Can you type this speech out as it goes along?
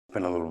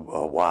Been a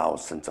little while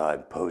since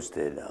I've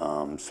posted.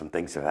 Some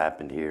things have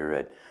happened here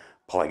at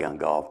Polygon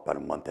Golf about a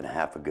month and a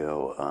half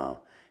ago.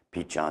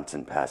 Pete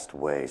Johnson passed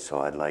away, so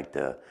I'd like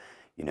to,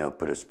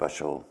 put a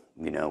special,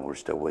 we're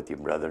still with you,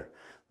 brother.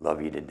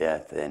 Love you to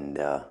death, and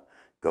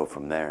go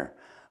from there.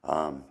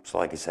 So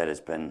like I said, it's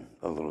been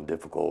a little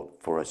difficult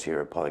for us here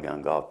at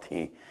Polygon Golf.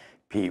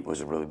 Pete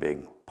was a really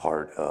big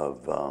part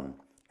of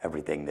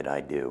everything that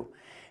I do.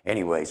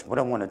 Anyways, what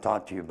I want to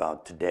talk to you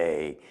about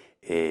today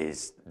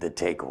is the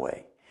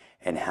takeaway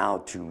and how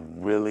to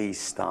really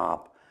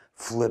stop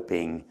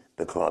flipping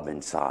the club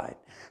inside.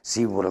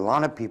 See, what a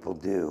lot of people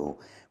do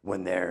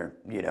when they're,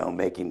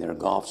 making their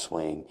golf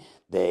swing,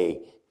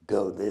 they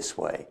go this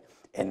way.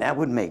 And that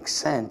would make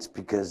sense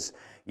because,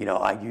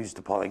 I use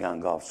the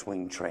PolygonGolf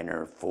Swing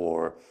Trainer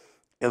for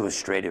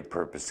illustrative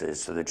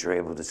purposes so that you're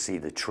able to see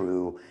the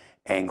true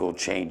angle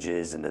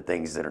changes and the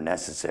things that are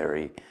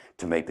necessary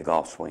to make the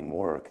golf swing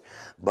work.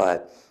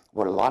 But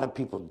what a lot of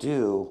people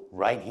do,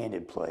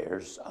 right-handed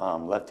players,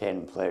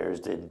 left-handed players,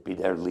 that'd be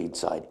their lead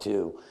side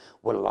too.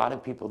 What a lot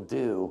of people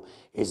do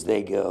is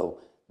they go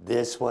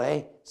this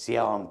way. See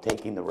how I'm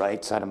taking the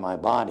right side of my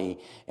body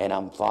and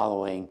I'm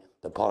following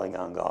the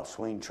PolygonGolf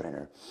Swing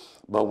Trainer.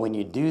 But when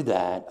you do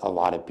that, a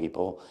lot of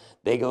people,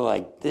 they go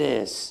like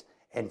this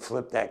and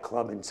flip that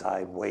club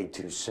inside way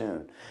too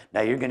soon.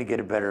 Now you're gonna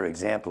get a better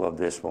example of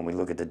this when we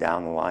look at the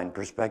down the line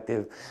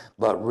perspective,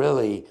 but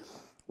really,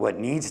 what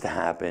needs to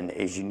happen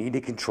is you need to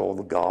control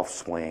the golf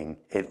swing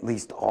at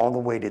least all the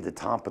way to the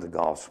top of the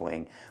golf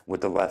swing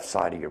with the left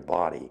side of your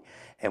body.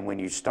 And when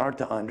you start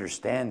to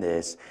understand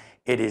this,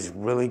 it is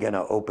really going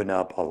to open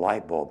up a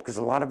light bulb, because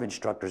a lot of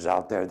instructors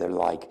out there, they're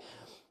like,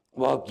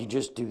 well, you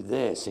just do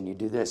this and you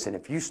do this. And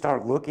if you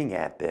start looking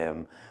at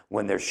them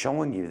when they're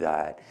showing you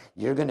that,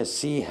 you're going to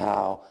see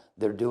how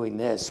they're doing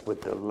this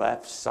with the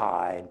left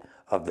side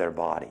of their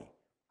body.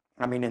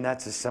 I mean, and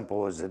that's as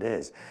simple as it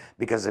is,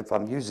 because if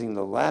I'm using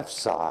the left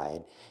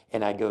side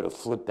and I go to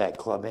flip that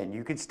club in,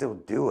 you can still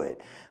do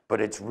it,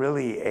 but it's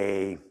really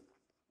a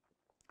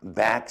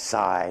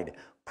backside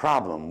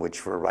problem, which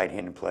for a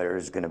right-handed player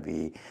is going to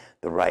be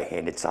the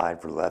right-handed side.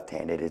 For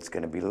left-handed, it's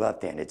going to be the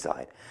left-handed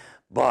side.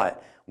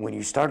 But when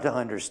you start to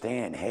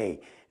understand,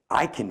 hey,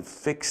 I can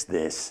fix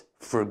this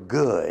for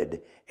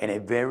good in a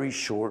very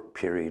short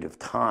period of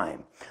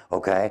time,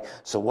 okay?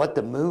 So what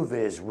the move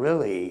is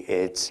really,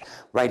 it's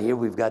right here,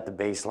 we've got the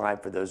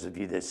baseline. For those of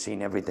you that's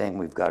seen everything,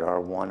 we've got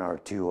R1,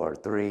 R2,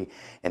 R3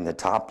 in the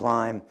top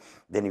line.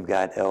 Then you've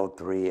got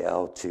L3,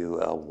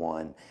 L2,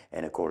 L1,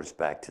 and of course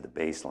back to the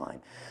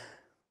baseline.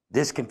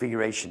 This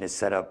configuration is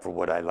set up for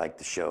what I like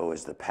to show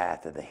as the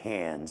path of the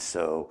hand.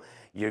 So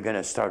you're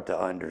gonna start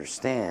to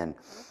understand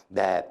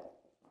that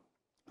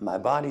my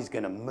body's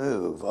gonna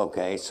move,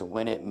 okay? So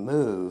when it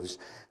moves,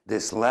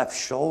 this left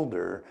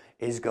shoulder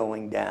is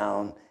going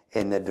down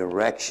in the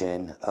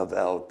direction of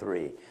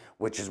L3,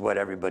 which is what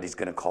everybody's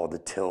gonna call the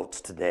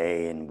tilts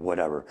today and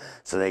whatever.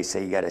 So they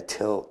say you gotta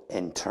tilt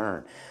and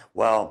turn.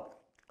 Well,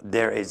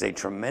 there is a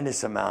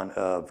tremendous amount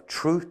of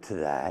truth to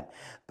that,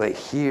 but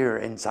here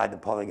inside the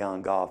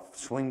PolygonGolf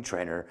Swing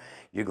Trainer,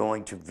 you're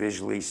going to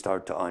visually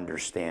start to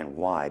understand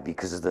why.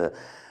 Because of the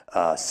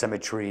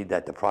symmetry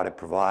that the product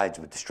provides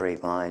with the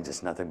straight lines,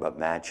 it's nothing but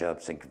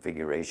matchups and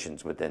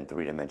configurations within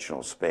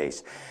three-dimensional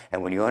space.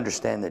 And when you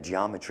understand the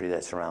geometry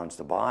that surrounds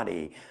the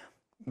body,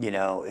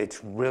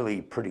 it's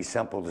really pretty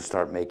simple to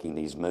start making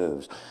these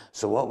moves.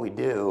 So what we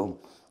do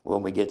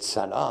when we get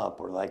set up,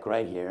 we're like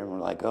right here, and we're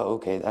like, oh,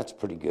 okay, that's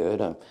pretty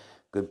good.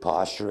 Good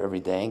posture,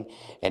 everything.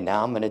 And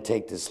now I'm gonna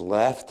take this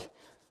left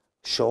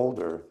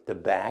shoulder, the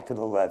back of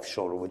the left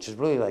shoulder, which is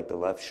really like the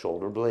left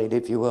shoulder blade,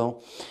 if you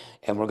will,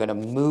 and we're gonna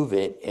move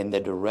it in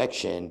the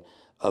direction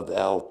of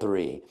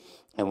L3.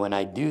 And when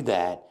I do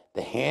that,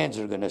 the hands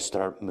are gonna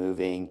start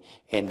moving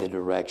in the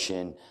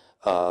direction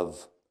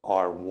of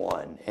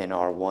R1, and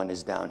R1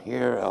 is down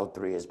here,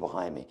 L3 is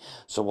behind me.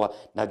 So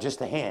what, now just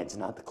the hands,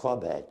 not the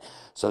club head.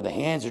 So the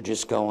hands are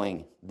just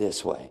going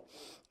this way.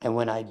 And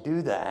when I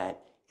do that,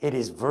 it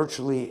is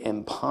virtually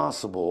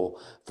impossible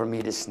for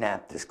me to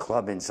snap this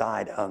club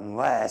inside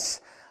unless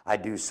I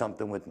do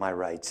something with my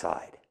right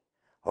side,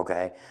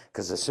 okay?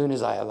 Because as soon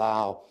as I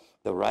allow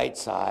the right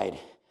side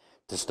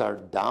to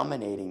start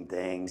dominating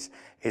things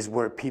is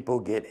where people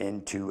get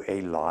into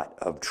a lot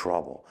of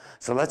trouble.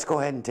 So let's go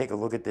ahead and take a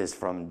look at this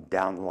from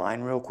down the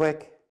line real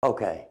quick.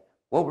 Okay,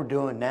 what we're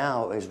doing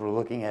now is we're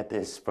looking at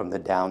this from the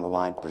down the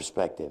line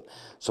perspective.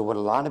 So what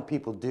a lot of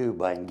people do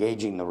by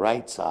engaging the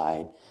right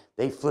side,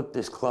 they flip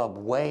this club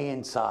way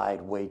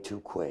inside way too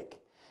quick.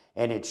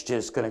 And it's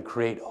just gonna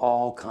create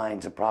all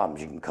kinds of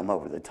problems. You can come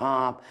over the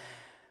top.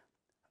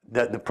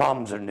 The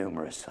problems are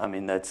numerous. I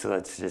mean, let's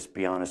just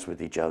be honest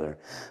with each other.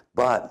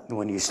 But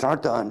when you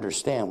start to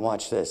understand,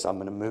 watch this. I'm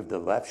gonna move the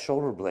left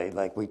shoulder blade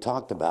like we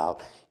talked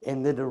about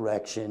in the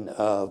direction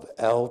of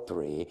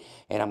L3,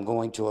 and I'm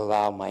going to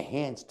allow my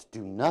hands to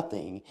do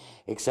nothing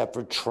except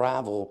for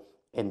travel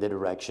in the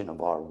direction of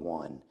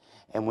R1.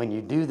 And when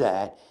you do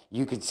that,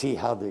 you can see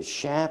how this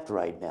shaft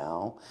right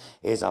now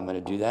is, I'm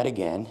gonna do that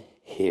again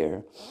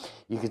here.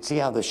 You can see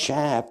how the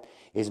shaft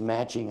is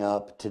matching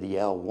up to the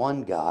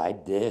L1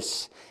 guide,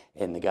 this,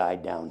 and the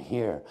guide down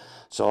here.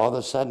 So all of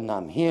a sudden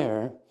I'm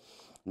here.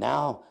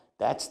 Now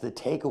that's the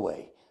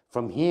takeaway.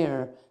 From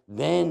here,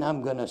 then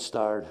I'm gonna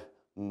start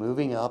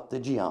moving up the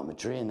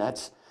geometry, and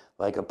that's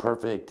like a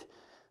perfect,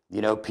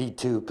 you know,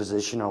 P2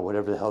 position or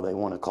whatever the hell they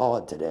want to call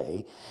it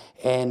today.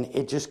 And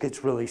it just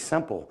gets really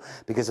simple,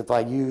 because if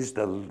I use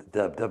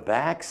the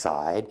back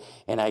side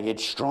and I get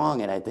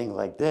strong and I think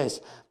like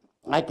this,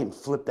 I can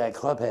flip that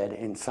club head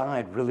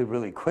inside really,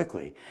 really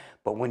quickly.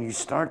 But when you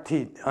start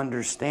to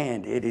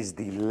understand it is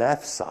the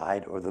left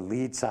side or the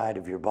lead side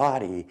of your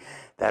body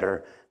that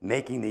are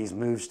making these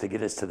moves to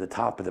get us to the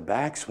top of the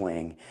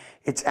backswing,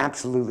 it's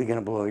absolutely going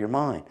to blow your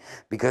mind.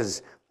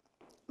 Because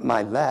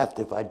my left,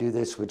 if I do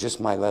this with just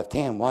my left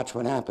hand, watch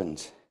what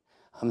happens.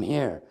 I'm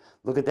here.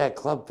 Look at that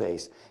club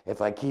face.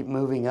 If I keep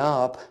moving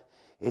up,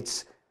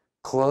 it's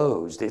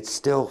closed. It's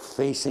still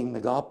facing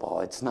the golf ball.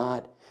 It's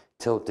not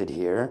tilted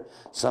here.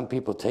 Some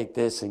people take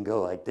this and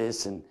go like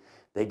this, and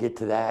they get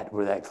to that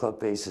where that club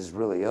face is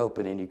really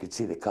open and you can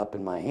see the cup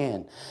in my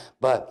hand.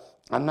 But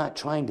I'm not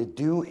trying to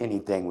do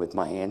anything with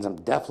my hands. I'm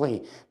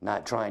definitely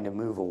not trying to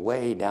move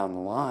away down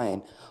the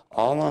line.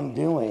 All I'm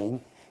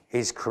doing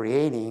is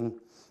creating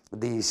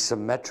these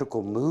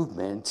symmetrical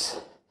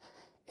movements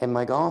in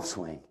my golf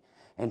swing.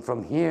 And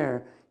from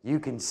here, you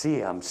can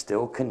see I'm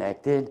still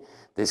connected.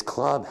 This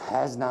club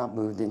has not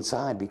moved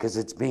inside because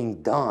it's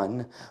being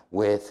done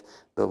with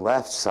the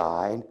left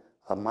side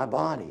of my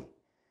body.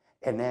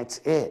 And that's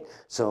it.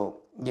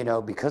 So, you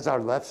know, because our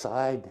left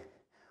side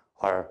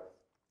are,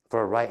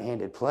 for a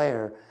right-handed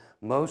player,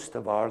 most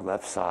of our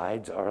left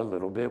sides are a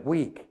little bit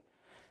weak.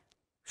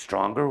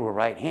 Stronger, we're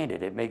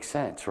right-handed. It makes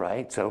sense,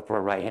 right? So for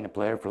a right-handed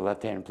player, for a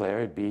left-handed player,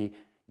 it'd be,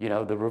 you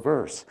know, the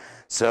reverse.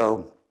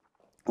 So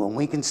when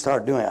we can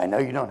start doing it, I know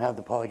you don't have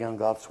the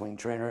PolygonGolf Swing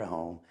Trainer at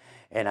home,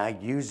 and I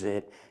use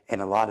it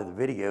in a lot of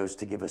the videos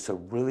to give us a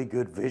really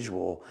good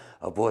visual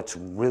of what's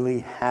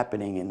really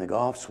happening in the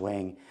golf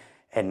swing,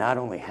 and not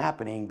only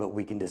happening, but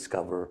we can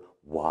discover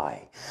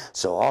why.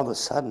 So all of a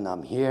sudden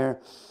I'm here,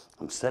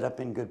 I'm set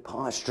up in good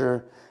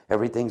posture,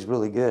 everything's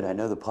really good. I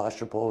know the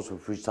posture poles,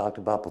 which we talked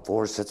about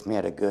before, sets me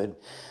at a good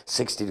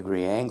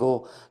 60-degree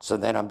angle. So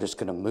then I'm just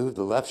gonna move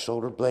the left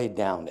shoulder blade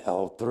down to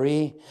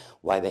L3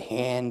 while the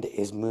hand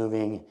is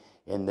moving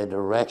in the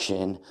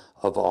direction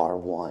of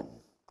R1,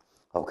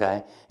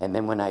 okay? And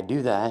then when I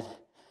do that,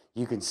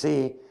 you can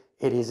see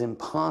it is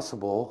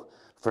impossible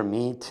for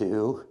me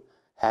to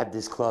have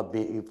this club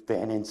be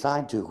fan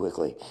inside too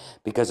quickly,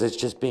 because it's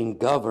just being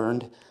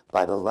governed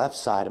by the left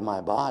side of my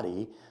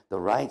body. The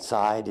right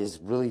side is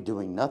really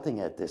doing nothing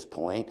at this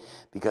point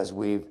because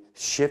we've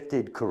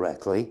shifted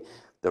correctly.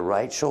 The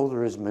right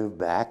shoulder is moved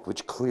back,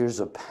 which clears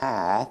a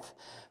path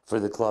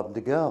for the club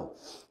to go.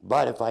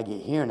 But if I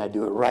get here and I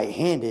do it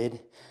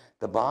right-handed,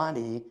 the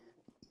body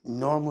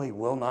normally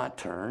will not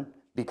turn,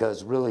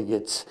 because really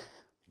it's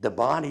the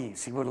body.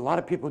 See, what a lot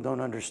of people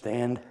don't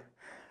understand,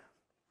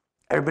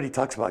 everybody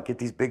talks about get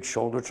these big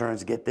shoulder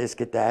turns, get this,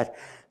 get that.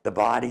 The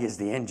body is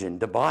the engine.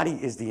 The body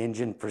is the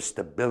engine for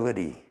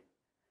stability.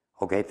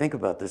 Okay, think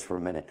about this for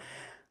a minute.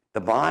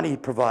 The body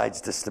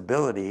provides the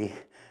stability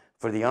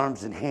for the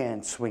arms and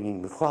hands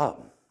swinging the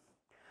club.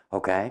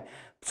 Okay,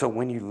 so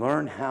when you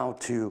learn how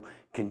to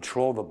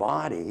control the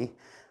body,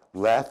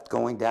 left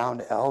going down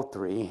to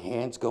L3,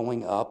 hands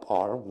going up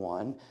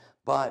R1,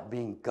 but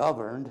being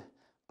governed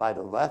by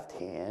the left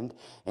hand,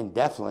 and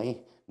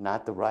definitely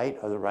not the right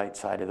or the right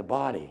side of the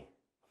body.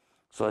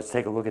 So let's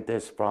take a look at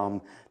this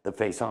from the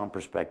face-on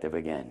perspective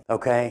again.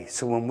 Okay,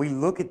 so when we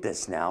look at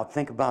this now,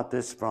 think about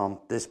this from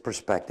this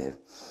perspective.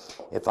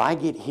 If I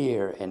get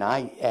here and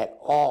I at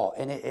all,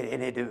 and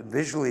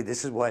visually,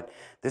 this is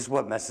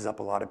what messes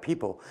up a lot of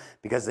people,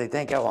 because they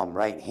think, oh, I'm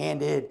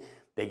right-handed.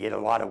 They get a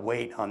lot of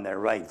weight on their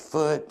right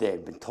foot.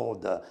 They've been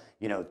told to,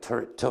 you know,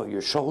 tilt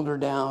your shoulder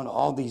down,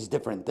 all these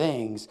different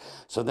things.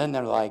 So then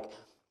they're like,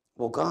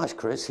 well, gosh,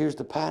 Chris, here's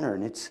the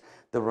pattern. It's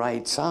the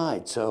right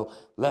side. So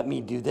let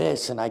me do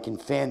this and I can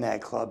fan that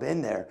club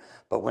in there.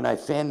 But when I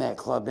fan that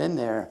club in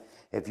there,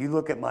 if you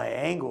look at my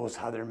angles,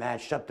 how they're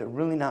matched up, they're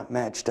really not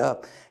matched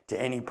up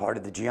to any part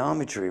of the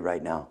geometry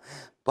right now.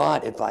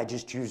 But if I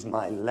just use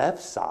my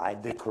left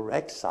side, the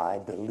correct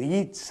side, the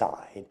lead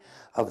side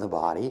of the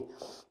body,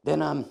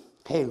 then I'm,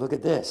 hey, look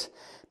at this.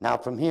 Now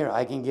from here,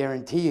 I can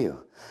guarantee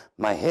you,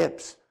 my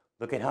hips,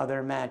 look at how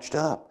they're matched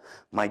up.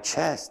 My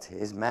chest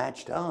is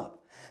matched up.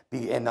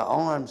 And the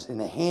arms and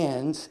the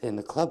hands and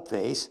the club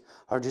face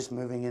are just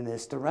moving in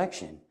this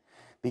direction,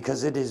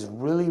 because it is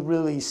really,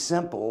 really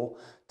simple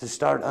to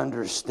start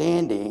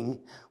understanding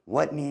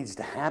what needs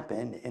to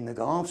happen in the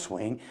golf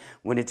swing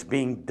when it's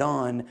being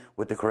done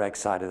with the correct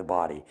side of the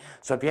body.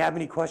 So if you have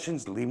any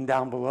questions, leave them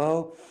down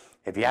below.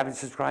 If you haven't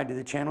subscribed to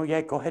the channel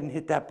yet, go ahead and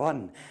hit that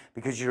button,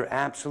 because you're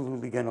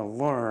absolutely going to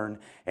learn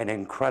an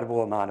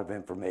incredible amount of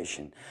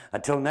information.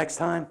 Until next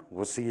time,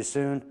 we'll see you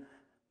soon.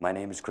 My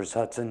name is Chris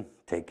Hudson.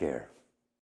 Take care.